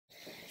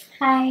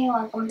Hi,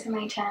 welcome to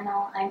my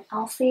channel. I'm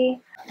Elsie.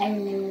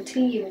 I'm new to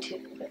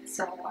YouTube,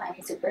 so I'm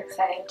super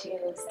excited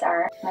to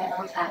start my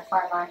own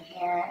platform on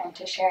here and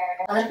to share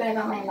a little bit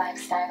about my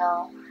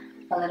lifestyle,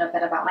 a little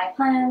bit about my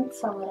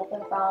plants, a little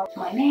bit about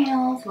my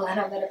nails, a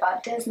little bit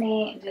about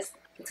Disney.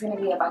 It's going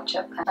to be a bunch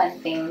of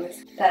fun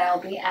things that I'll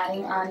be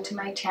adding on to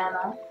my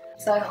channel.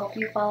 So I hope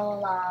you follow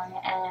along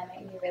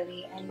and you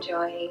really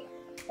enjoy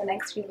the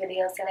next few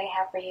videos that I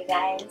have for you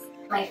guys.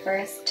 My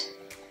first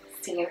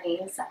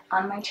series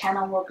on my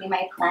channel will be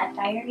my plant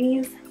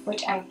diaries,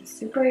 which I'm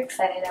super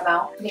excited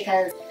about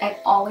because I've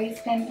always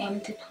been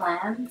into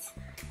plants.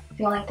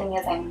 The only thing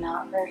is I'm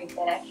not very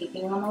good at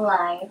keeping them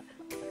alive.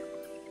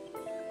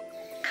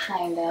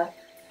 Kind of.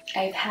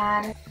 I've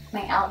had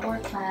my outdoor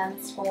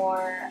plants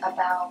for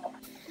about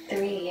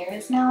 3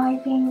 years now, I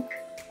think.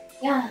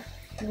 Yeah,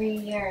 3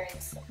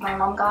 years. My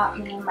mom got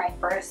me my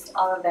first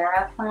aloe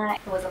vera plant.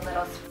 It was a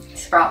little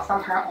sprout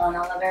from her own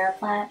aloe vera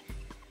plant,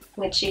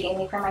 which she gave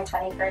me for my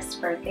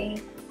 21st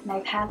birthday. And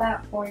I've had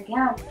that for,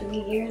 3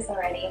 years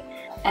already.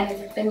 And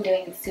it's been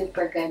doing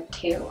super good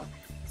too.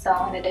 So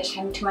in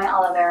addition to my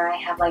aloe vera, I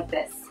have like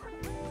this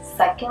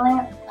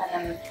succulent. And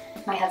then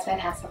my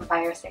husband has some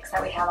fire sticks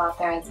that we have out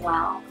there as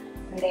well.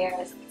 And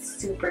they're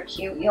super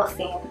cute. You'll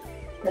see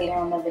later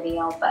in the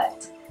video,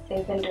 but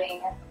they've been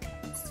doing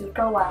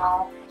super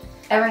well.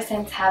 Ever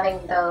since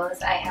having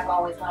those, I have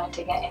always wanted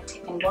to get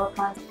into indoor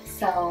plants.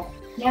 So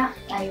yeah,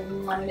 I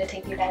wanted to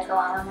take you guys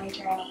along on my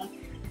journey.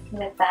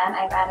 With that,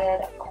 I've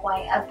added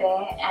quite a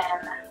bit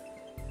and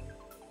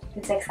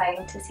it's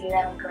exciting to see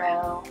them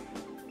grow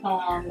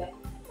and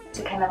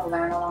to kind of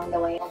learn along the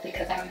way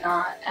because I'm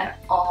not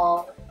at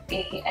all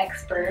an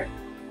expert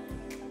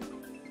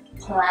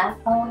plant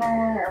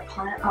owner or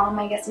plant mom,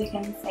 I guess you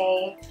can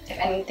say. If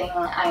anything,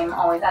 I'm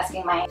always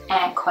asking my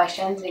aunt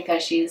questions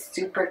because she's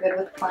super good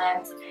with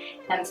plants,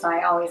 and so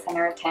I always send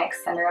her a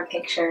text, send her a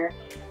picture,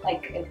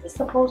 like, is this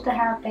supposed to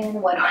happen?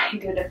 What do I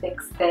do to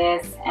fix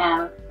this?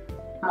 And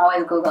I'm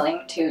always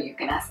Googling too. You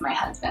can ask my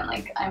husband,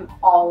 like, I'm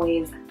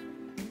always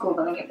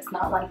Googling. If it's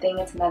not one thing,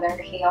 it's another.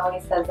 He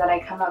always says that I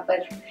come up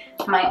with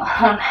my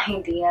own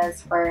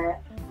ideas for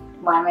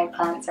why my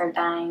plants are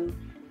dying,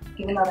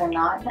 even though they're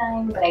not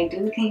dying, but I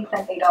do think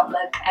that they don't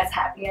look as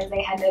happy as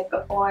they had did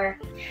before.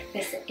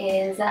 This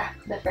is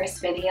the first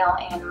video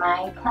in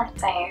my plant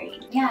diary.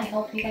 Yeah, I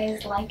hope you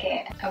guys like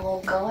it. I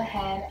will go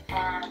ahead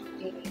and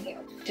be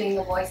doing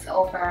the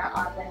voiceover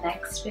on the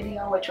next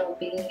video, which will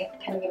be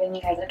kind of giving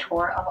you guys a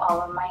tour of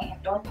all of my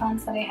indoor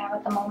plants that I have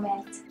at the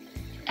moment.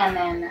 And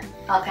then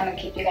I'll kind of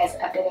keep you guys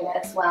updated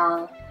as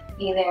well,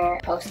 either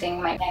posting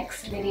my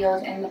next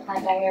videos in the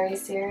plant diary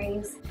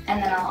series,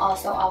 and then I'll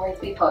also always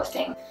be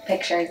posting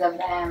pictures of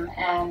them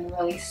and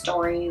release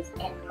stories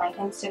in my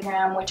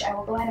Instagram, which I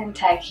will go ahead and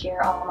tag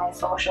here, all of my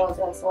socials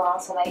as well,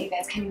 so that you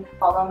guys can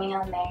follow me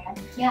on there.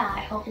 Yeah,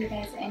 I hope you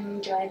guys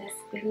enjoy this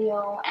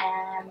video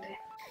and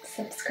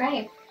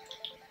subscribe.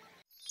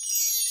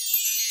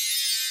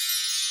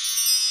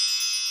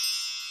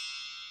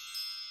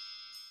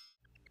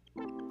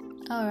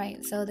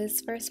 Alright, so this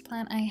first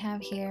plant I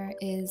have here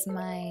is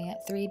my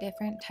 3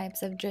 different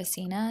types of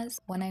dracaenas.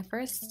 When I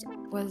first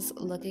was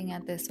looking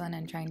at this one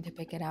and trying to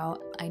pick it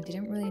out, I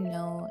didn't really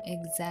know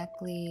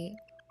exactly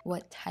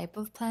what type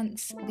of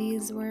plants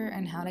these were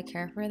and how to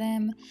care for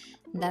them.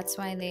 That's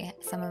why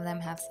some of them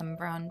have some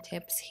brown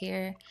tips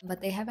here,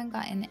 but they haven't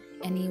gotten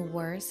any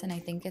worse, and I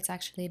think it's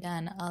actually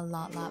done a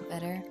lot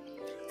better.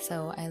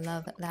 So I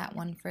love that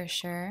one for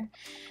sure.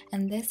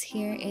 And this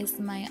here is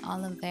my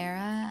aloe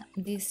vera.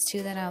 These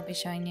two that I'll be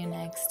showing you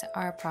next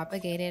are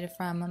propagated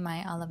from my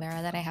aloe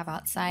vera that I have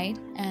outside,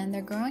 and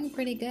they're growing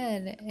pretty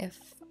good, if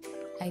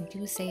I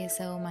do say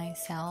so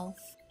myself.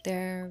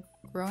 They're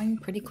growing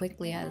pretty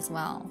quickly as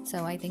well,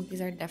 so I think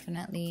these are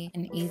definitely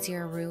an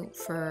easier route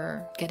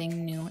for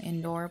getting new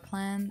indoor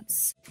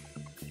plants.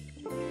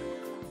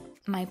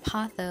 My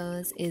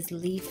pothos is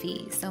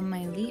Leafy. So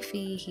my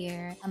Leafy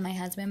here, my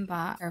husband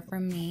bought her for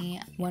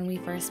me when we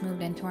first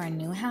moved into our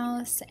new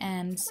house,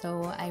 and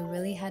so I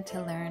really had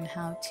to learn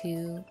how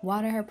to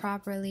water her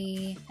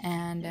properly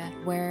and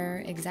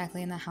where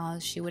exactly in the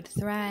house she would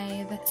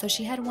thrive. So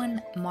she had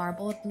one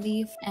marbled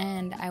leaf,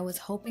 and I was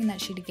hoping that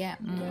she'd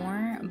get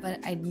more, but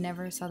I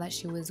never saw that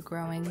she was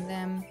growing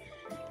them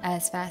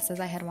as fast as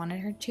I had wanted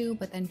her to.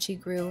 But then she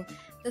grew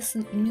this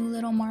new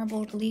little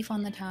marbled leaf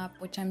on the top,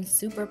 which I'm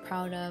super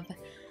proud of.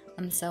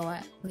 So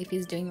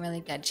Leafy's doing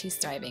really good. She's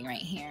thriving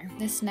right here.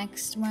 This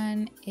next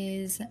one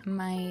is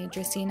my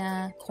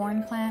dracaena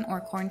corn plant, or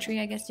corn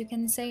tree, I guess you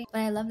can say. But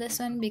I love this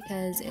one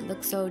because it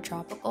looks so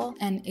tropical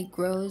and it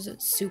grows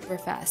super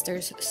fast.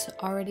 There's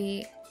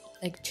already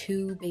like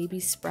 2 baby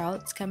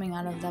sprouts coming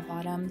out of the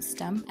bottom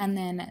stump, and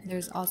then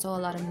there's also a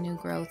lot of new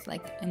growth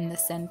like in the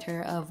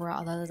center of where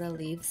all of the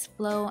leaves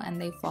flow and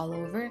they fall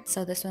over.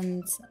 So this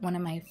one's one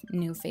of my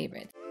new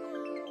favorites.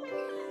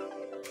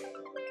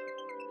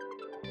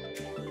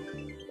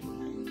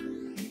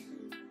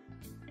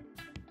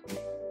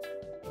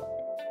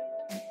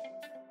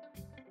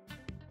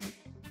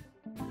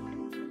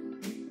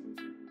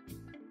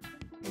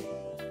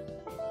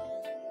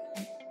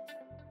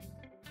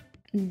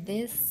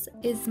 This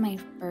is my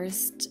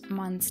first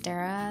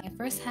monstera. I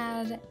first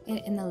had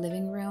it in the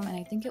living room and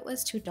I think it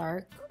was too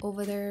dark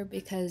over there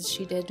because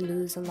she did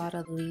lose a lot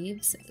of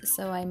leaves.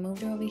 So I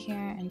moved her over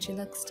here and she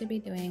looks to be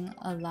doing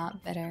a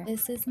lot better.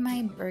 This is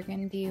my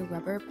burgundy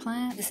rubber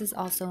plant. This is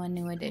also a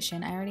new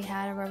addition. I already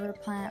had a rubber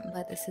plant,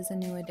 but this is a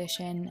new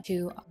addition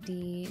to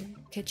the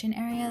kitchen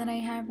area that I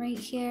have right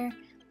here.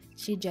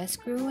 She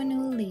just grew a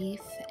new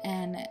leaf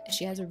and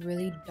she has a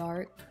really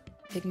dark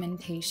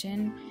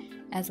pigmentation,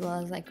 as well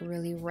as like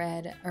really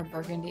red or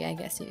burgundy, I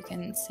guess you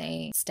can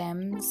say,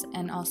 stems,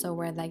 and also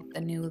where like the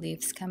new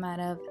leaves come out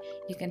of,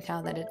 you can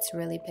tell that it's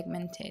really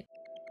pigmented.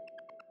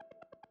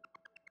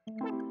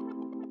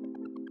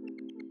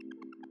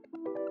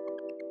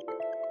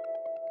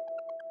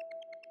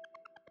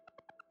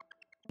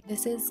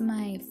 This is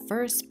my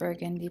first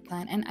burgundy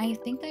plant, and I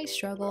think I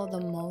struggle the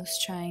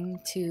most trying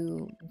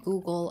to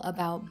Google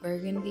about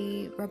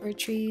burgundy rubber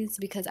trees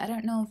because I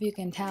don't know if you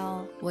can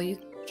tell, well, you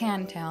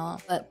can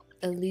tell, but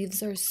the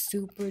leaves are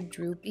super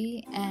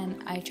droopy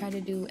and I try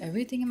to do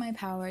everything in my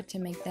power to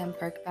make them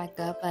perk back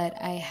up, but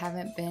I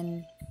haven't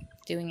been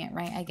doing it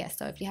right, I guess.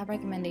 So if you have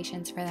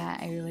recommendations for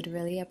that, I would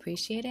really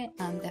appreciate it.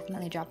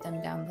 Definitely drop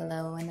them down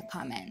below in the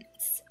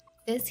comments.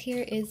 This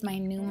here is my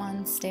new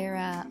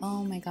monstera.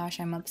 Oh my gosh,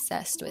 I'm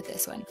obsessed with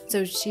this one.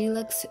 So she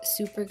looks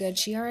super good.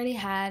 She already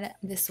had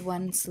this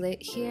one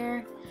slit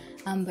here,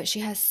 but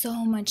she has so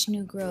much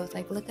new growth.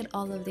 Like, look at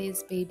all of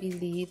these baby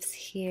leaves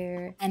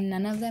here, and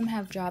none of them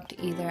have dropped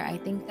either. I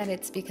think that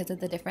it's because of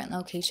the different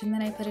location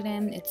that I put it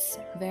in. It's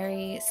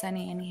very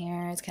sunny in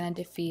here. It's kind of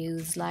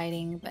diffused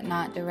lighting, but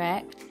not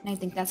direct. And I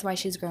think that's why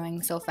she's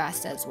growing so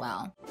fast as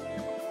well.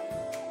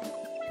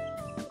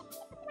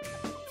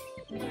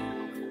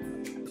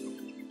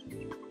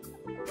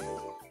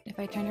 If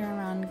I turn her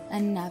around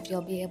enough,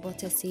 you'll be able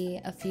to see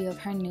a few of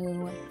her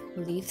new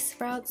leaf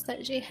sprouts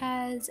that she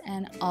has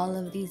and all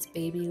of these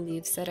baby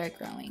leaves that are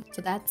growing.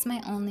 So that's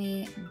my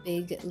only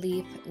big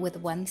leaf with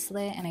one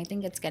slit, and I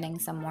think it's getting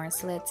some more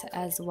slits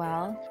as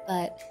well.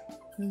 But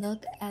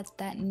look at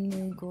that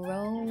new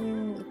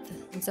growth.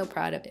 I'm so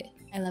proud of it.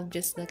 I love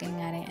just looking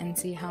at it and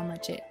see how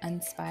much it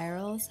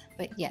unspirals.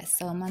 But yes,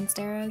 so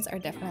monsteras are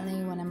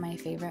definitely one of my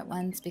favorite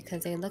ones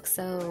because they look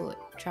so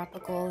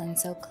tropical and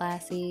so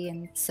classy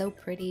and so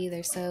pretty.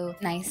 They're so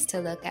nice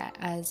to look at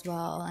as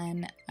well,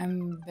 and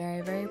I'm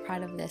very, very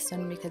proud of this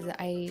one because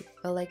I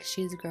feel like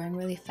she's growing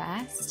really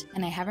fast,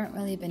 and I haven't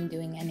really been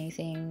doing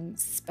anything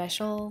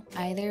special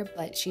either,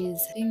 but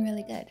she's doing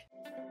really good.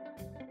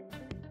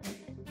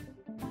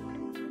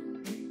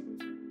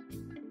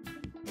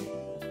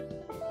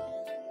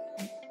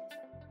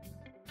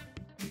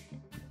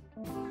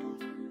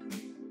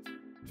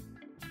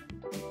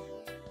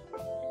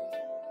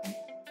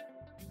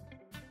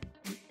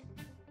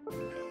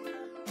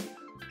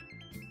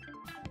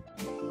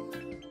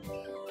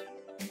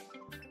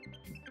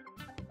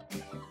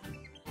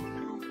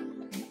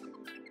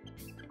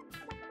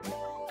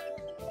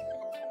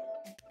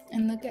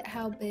 And look at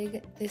how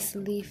big this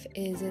leaf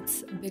is.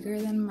 It's bigger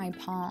than my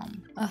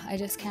palm. Oh, I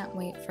just can't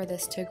wait for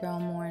this to grow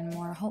more and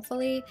more.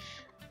 Hopefully,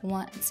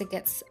 once it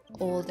gets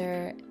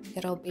older,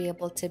 it'll be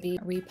able to be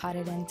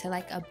repotted into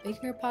like a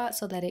bigger pot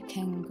so that it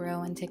can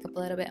grow and take up a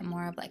little bit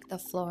more of like the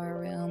floor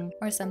room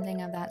or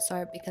something of that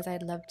sort, because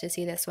I'd love to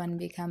see this one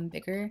become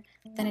bigger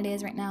than it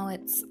is right now.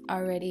 It's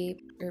already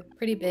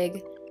pretty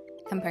big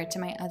compared to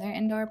my other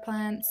indoor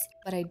plants,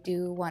 but I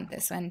do want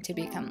this one to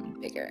become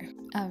bigger.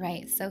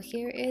 Alright, so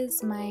here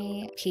is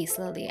my peace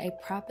lily. I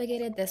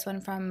propagated this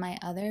one from my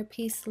other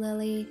peace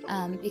lily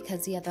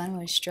because the other one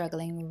was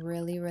struggling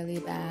really, really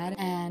bad,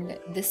 and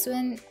this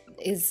one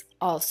is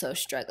also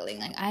struggling.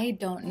 Like, I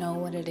don't know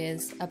what it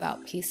is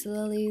about peace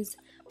lilies,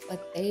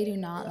 but they do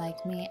not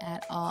like me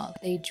at all.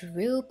 They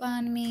droop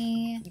on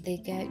me, they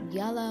get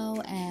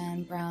yellow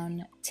and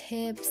brown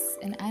tips,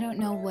 and I don't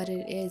know what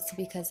it is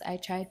because I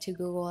tried to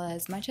Google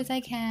as much as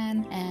I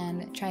can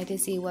and try to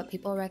see what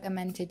people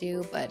recommend to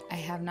do, but I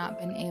have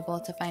not been able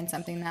to find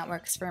something that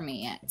works for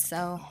me yet.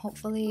 So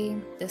hopefully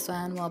this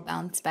one will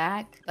bounce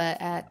back, but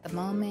at the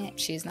moment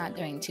she's not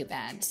doing too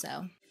bad,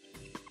 so.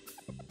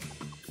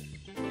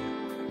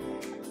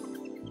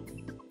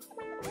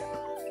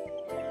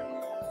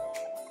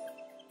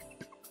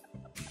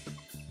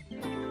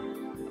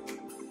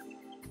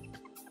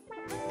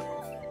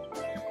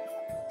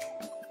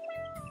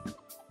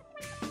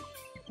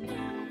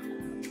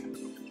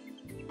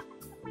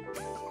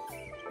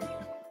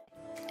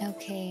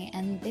 Okay,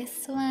 and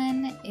this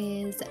one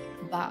is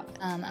Bob.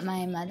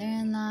 My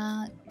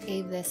mother-in-law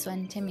gave this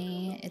one to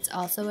me. It's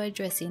also a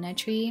Dracaena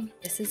tree.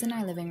 This is in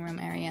our living room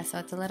area, so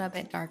it's a little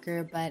bit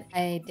darker, but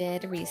I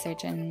did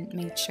research and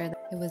made sure that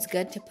it was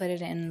good to put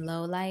it in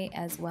low light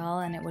as well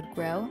and it would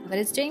grow. But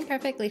it's doing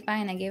perfectly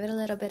fine. I gave it a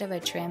little bit of a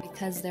trim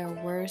because there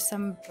were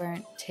some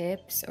burnt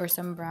tips or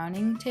some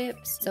browning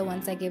tips. So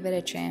once I gave it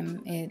a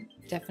trim, it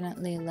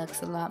definitely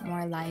looks a lot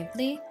more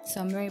lively.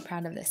 So I'm very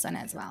proud of this one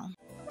as well.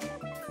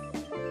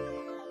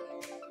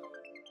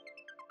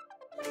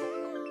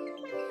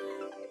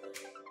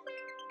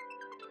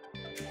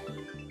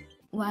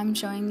 What I'm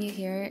showing you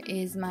here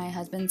is my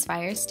husband's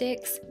fire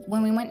sticks.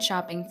 When we went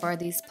shopping for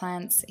these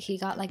plants, he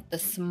got like the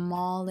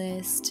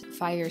smallest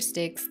fire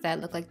sticks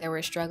that looked like they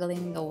were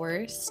struggling the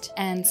worst.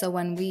 And so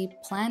when we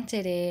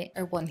planted it,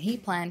 or when he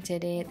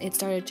planted it, it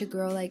started to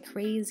grow like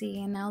crazy,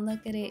 and now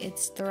look at it,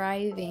 it's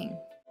thriving.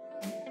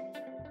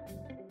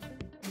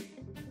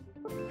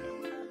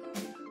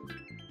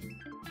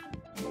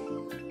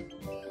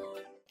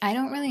 I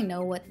don't really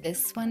know what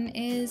this one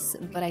is,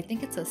 but I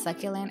think it's a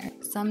succulent or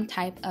some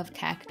type of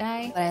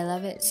cacti, but I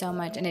love it so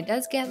much. And it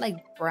does get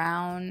like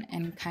brown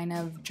and kind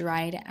of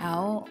dried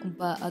out,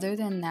 but other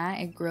than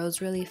that, it grows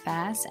really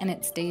fast and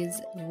it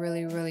stays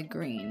really, really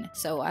green.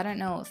 So I don't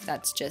know if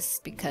that's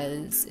just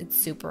because it's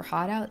super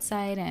hot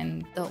outside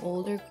and the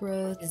older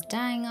growth is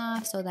dying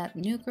off so that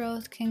new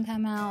growth can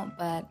come out,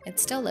 but it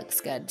still looks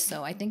good.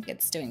 So I think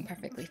it's doing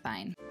perfectly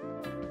fine.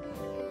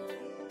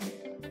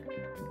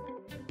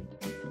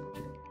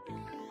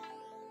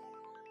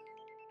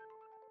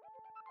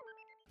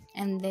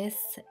 And this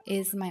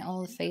is my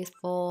Old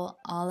Faithful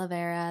aloe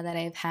vera that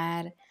I've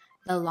had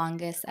the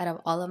longest out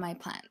of all of my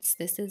plants.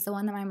 This is the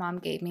one that my mom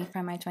gave me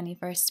for my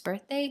 21st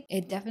birthday.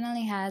 It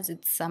definitely has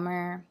its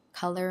summer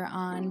color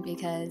on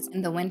because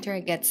in the winter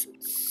it gets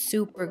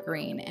super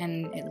green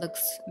and it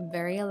looks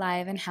very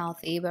alive and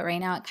healthy, but right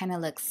now it kind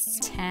of looks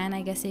tan,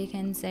 I guess you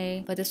can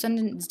say. But this one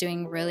is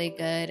doing really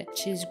good.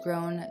 She's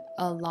grown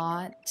a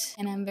lot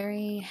and I'm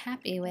very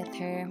happy with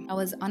her. I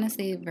was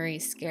honestly very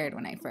scared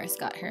when I first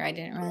got her. I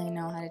didn't really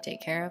know how to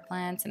take care of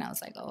plants and I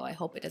was like, oh, I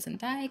hope it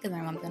doesn't die because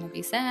my mom's gonna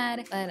be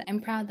sad. But I'm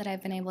proud that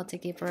I've been able to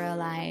keep her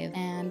alive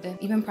and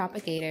even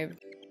propagate her.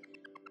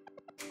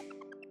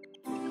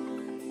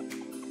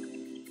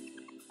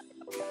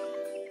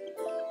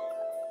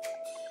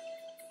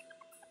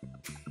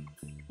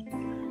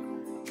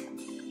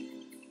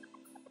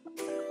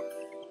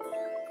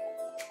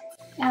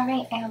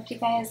 Alright, I hope you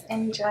guys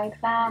enjoyed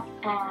that,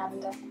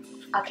 and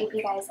I'll keep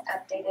you guys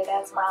updated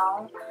as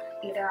well,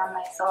 either on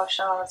my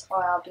socials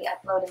or I'll be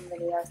uploading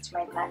videos to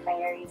my Plant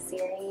Diaries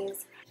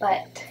series.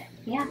 But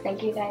yeah,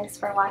 thank you guys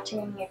for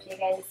watching. If you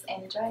guys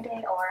enjoyed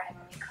it or have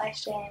any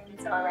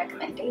questions or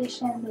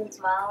recommendations as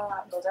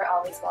well, those are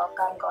always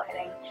welcome. Go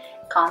ahead and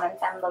comment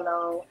them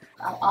below.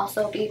 I'll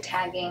also be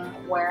tagging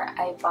where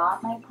I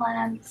bought my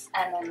plants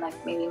and then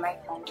like maybe my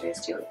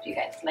planters too. If you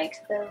guys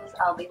liked those,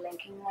 I'll be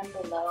linking them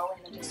below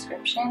in the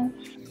description.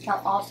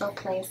 I'll also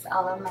place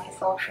all of my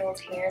socials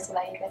here so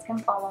that you guys can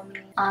follow me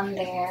on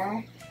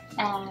there.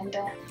 And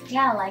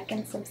yeah, like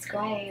and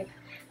subscribe.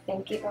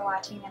 Thank you for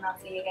watching and I'll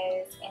see you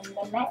guys in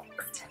the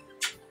next.